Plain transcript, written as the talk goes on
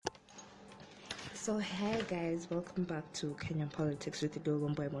So hey guys, welcome back to Kenyan Politics with the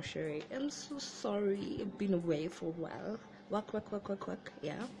Golden Boy Moshere. I'm so sorry, I've been away for a while. Work.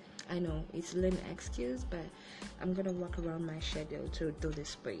 Yeah, I know it's a lame excuse, but I'm gonna work around my schedule to do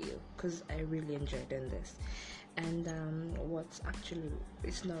this for you because I really enjoy doing this. And what's actually,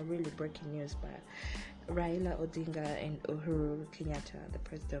 it's not really breaking news, but Raila Odinga and Uhuru Kenyatta, the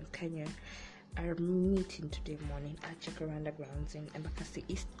president of Kenya, are meeting today morning at Jacaranda Grounds in Embakasi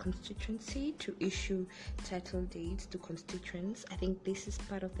East constituency to issue title deeds to constituents. I think this is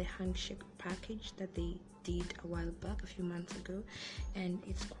part of the handshake package that they did a while back, a few months ago, and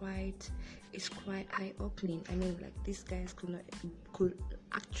it's quite eye-opening. I mean, like, these guys could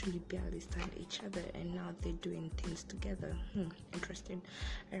actually barely stand each other, and now they're doing things together. Interesting.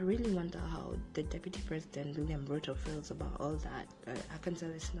 I really wonder how the deputy president William Ruto feels about all that. I can tell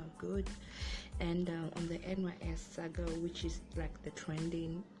it's not good. And on the NYS saga, which is like the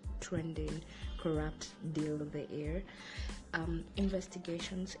trending corrupt deal of the year,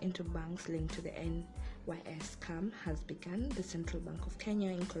 investigations into banks linked to the NYS scam has begun. The Central Bank of Kenya,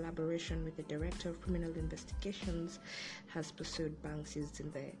 in collaboration with the Director of Criminal Investigations, has pursued banks used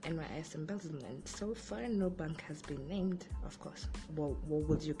in the NYS embezzlement. So far, no bank has been named, of course. What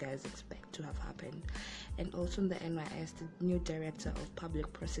would you guys expect to have happened? And also in the NYS, the new Director of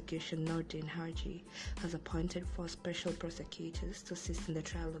Public Prosecution, Nordin Haji, has appointed 4 special prosecutors to assist in the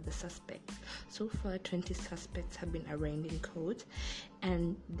trial of the suspects. So far, 20 suspects have been arraigned in court,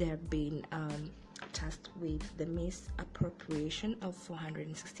 and they're being tasked with the misappropriation of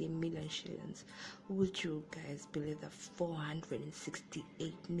 468 million shillings. Would you guys believe that?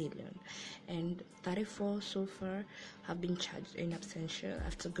 468 million, and 34 so far have been charged in absentia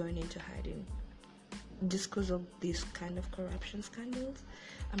after going into hiding just because of this kind of corruption scandals.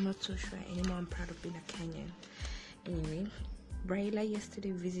 I'm not so sure anymore. I'm proud of being a Kenyan. Anyway, Raila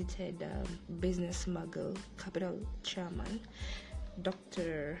yesterday visited business mogul, Capital Chairman,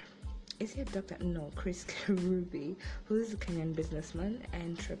 Chris Kirubi, who is a Kenyan businessman,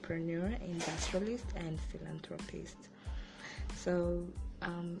 entrepreneur, industrialist, and philanthropist. So,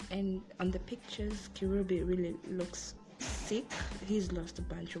 and on the pictures, Kirubi really looks sick. He's lost a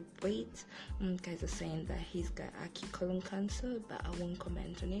bunch of weight. Guys are saying that he's got Aki colon cancer, but I won't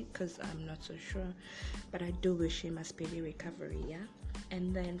comment on it because I'm not so sure. But I do wish him a speedy recovery, yeah?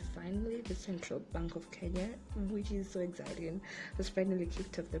 And then finally, the Central Bank of Kenya, which is so exciting, has finally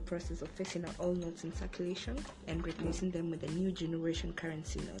kicked off the process of phasing out all notes in circulation and replacing them with a new generation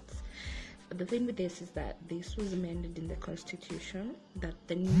currency notes. But the thing with this is that this was amended in the constitution that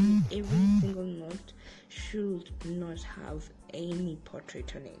every single note should not have any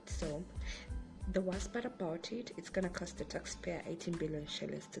portrait on it. So the worst part about it, it's gonna cost the taxpayer 18 billion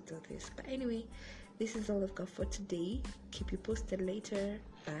shillings to do this. But anyway, this is all I've got for today. Keep you posted later.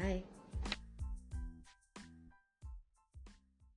 Bye.